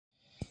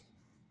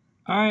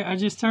Alright, I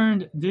just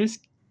turned this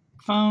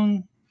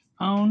phone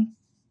on,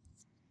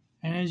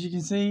 and as you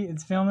can see,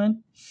 it's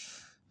filming.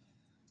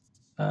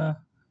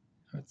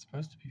 It's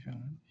supposed to be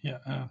filming.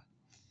 Yeah,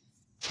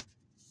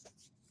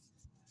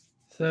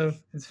 so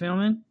it's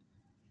filming.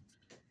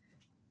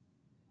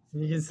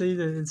 You can see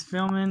that it's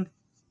filming,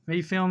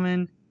 me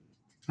filming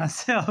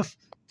myself.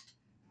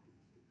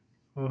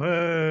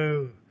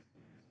 Whoa,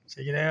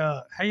 check it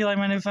out. How you like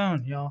my new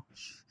phone, y'all?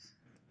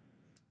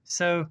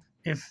 So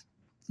if,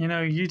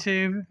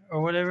 YouTube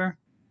or whatever,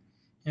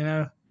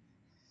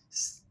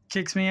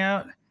 kicks me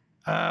out,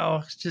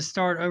 I'll just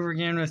start over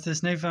again with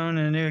this new phone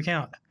and a new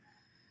account.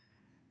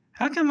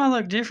 How come I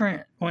look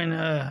different when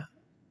on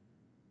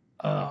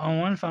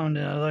one phone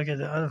than I look at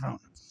the other phone?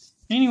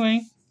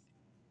 Anyway,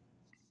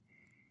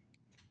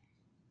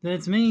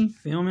 that's me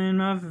filming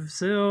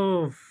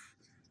myself.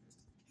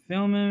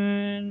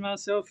 Filming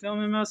myself.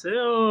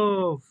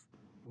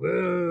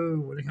 Whoa,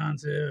 what a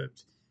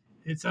concept.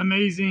 It's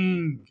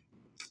amazing.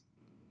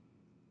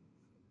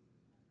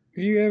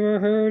 Have you ever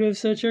heard of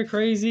such a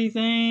crazy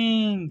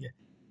thing?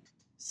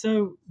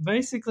 So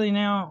basically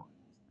now,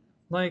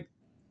 like,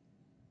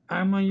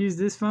 I'm going to use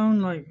this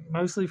phone, like,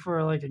 mostly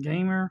for, like, a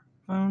gamer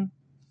phone.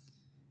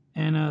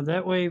 And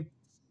that way,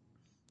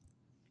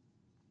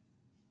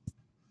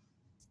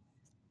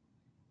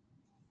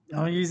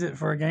 I'll use it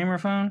for a gamer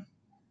phone.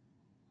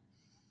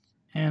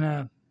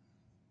 And,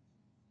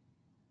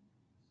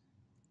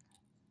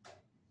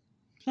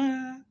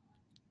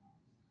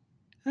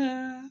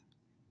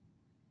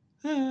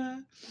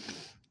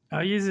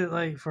 I'll use it,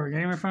 like, for a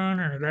gamer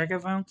phone or a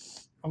backup phone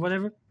or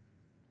whatever.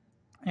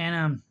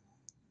 And,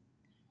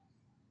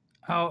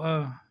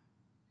 I'll,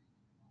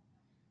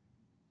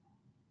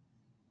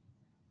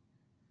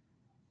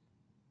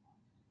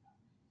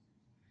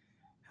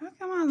 how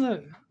come I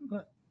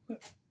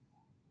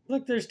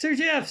look, there's two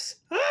Jeffs.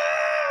 Ah!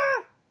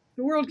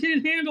 The world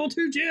can't handle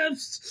two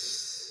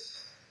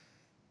Jeffs.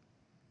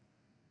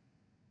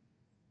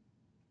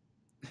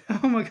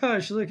 Oh my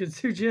gosh, look, it's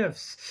two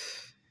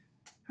Jeffs.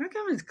 How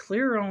come it's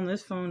clearer on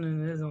this phone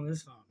than it is on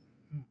this phone?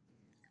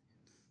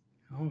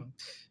 Oh.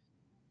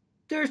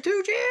 There's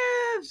two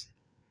Jeffs.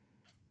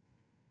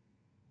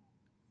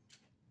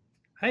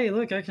 Hey,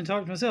 look, I can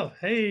talk to myself.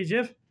 Hey,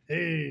 Jeff.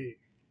 Hey.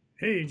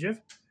 Hey, Jeff.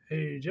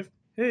 Hey, Jeff.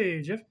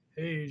 Hey, Jeff.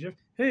 Hey, Jeff.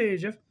 Hey,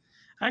 Jeff.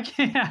 I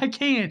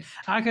can't.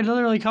 I could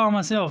literally call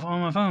myself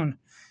on my phone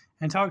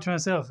and talk to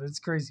myself. It's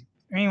crazy.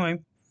 Anyway.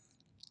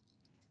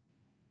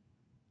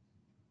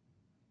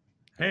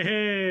 Hey,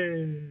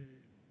 hey.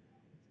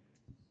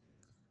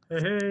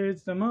 Hey, hey,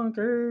 it's the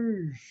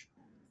monkers.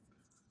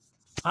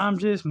 I'm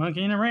just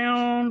monkeying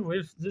around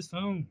with this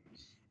phone.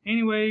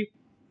 Anyway,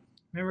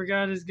 remember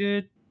God is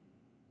good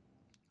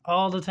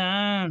all the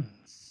time.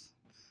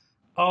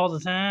 All the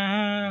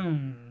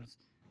time.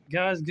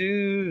 God's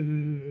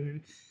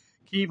good.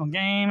 Keep on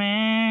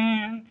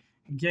gaming.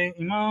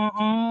 Game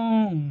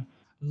on.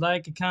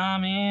 Like a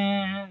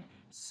comment.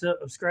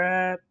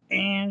 Subscribe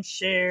and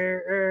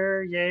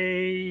share.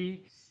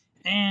 Yay.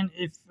 And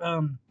if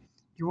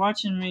you're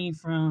watching me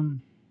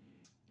from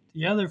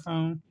the other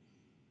phone,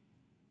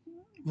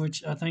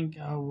 which I think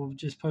I will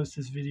just post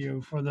this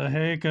video for the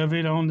heck of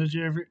it on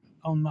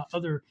my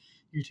other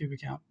YouTube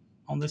account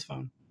on this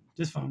phone.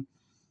 Just for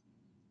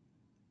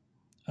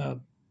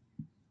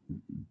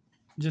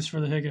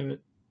the heck of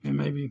it, and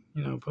maybe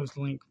post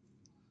a link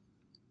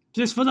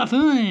just for the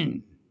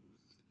fun.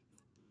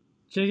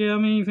 Check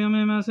out me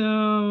filming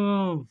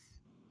myself.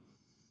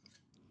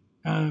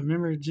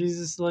 Remember,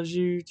 Jesus loves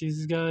you.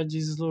 Jesus God.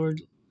 Jesus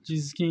Lord.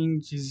 Jesus King.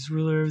 Jesus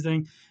ruler.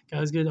 Everything.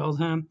 God's good all the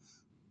time.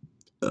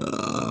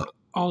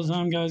 All the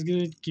time, God's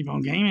good. Keep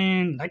on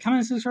gaming. Like,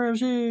 comment, subscribe,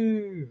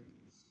 share.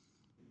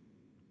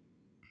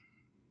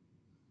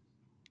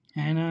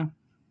 And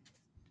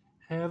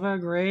have a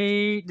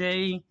great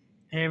day,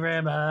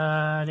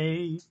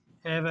 everybody.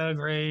 Have a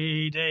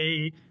great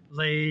day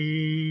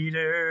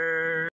later.